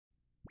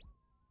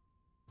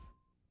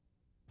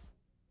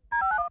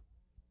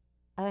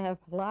have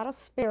a lot of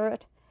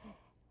spirit,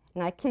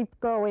 and I keep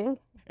going.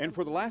 And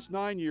for the last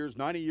 9 years,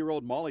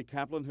 90-year-old Molly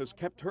Kaplan has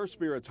kept her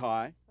spirits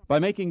high by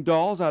making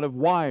dolls out of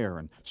wire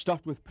and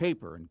stuffed with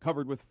paper and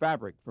covered with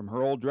fabric from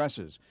her old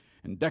dresses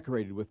and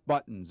decorated with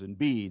buttons and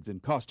beads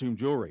and costume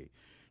jewelry.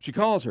 She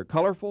calls her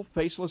colorful,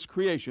 faceless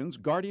creations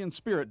guardian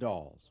spirit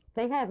dolls.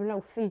 They have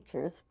no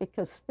features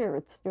because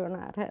spirits do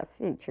not have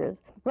features.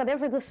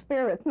 Whatever the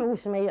spirit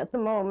moves me at the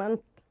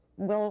moment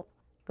will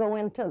go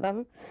into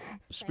them.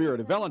 The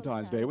spirit of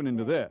Valentine's Day went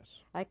into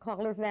this. I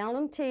call her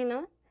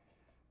Valentina.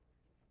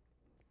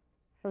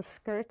 Her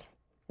skirt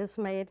is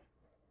made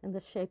in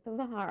the shape of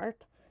a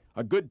heart.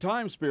 A good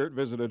time spirit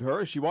visited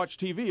her as she watched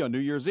TV on New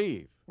Year's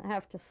Eve. I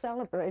have to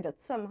celebrate it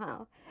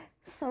somehow.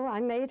 So I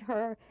made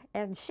her,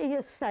 and she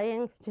is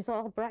saying, she's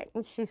all bright,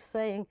 and she's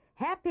saying,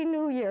 Happy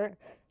New Year,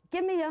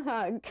 give me a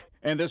hug.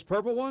 And this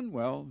purple one,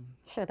 well...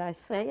 Should I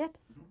say it?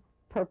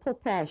 Purple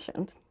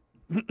Passion.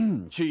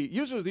 She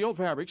uses the old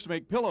fabrics to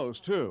make pillows,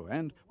 too,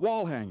 and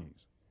wall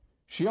hangings.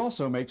 She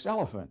also makes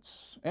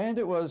elephants, and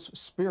it was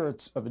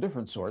spirits of a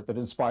different sort that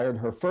inspired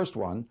her first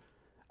one,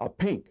 a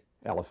pink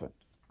elephant.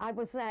 I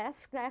was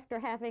asked after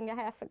having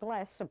half a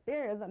glass of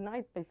beer the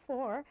night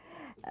before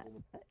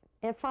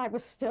if I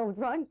was still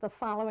drunk the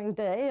following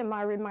day, and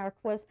my remark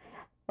was,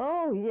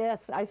 oh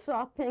yes, I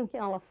saw pink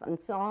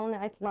elephants all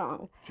night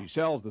long. She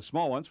sells the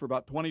small ones for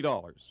about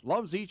 $20,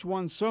 loves each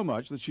one so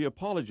much that she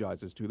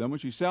apologizes to them when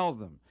she sells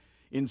them.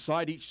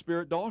 Inside each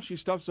spirit doll, she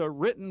stuffs a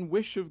written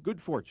wish of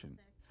good fortune.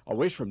 A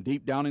wish from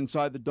deep down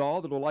inside the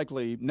doll that will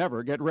likely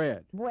never get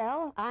read.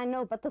 Well, I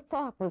know, but the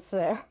thought was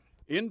there.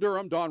 In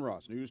Durham, Don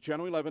Ross, News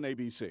Channel 11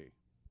 ABC.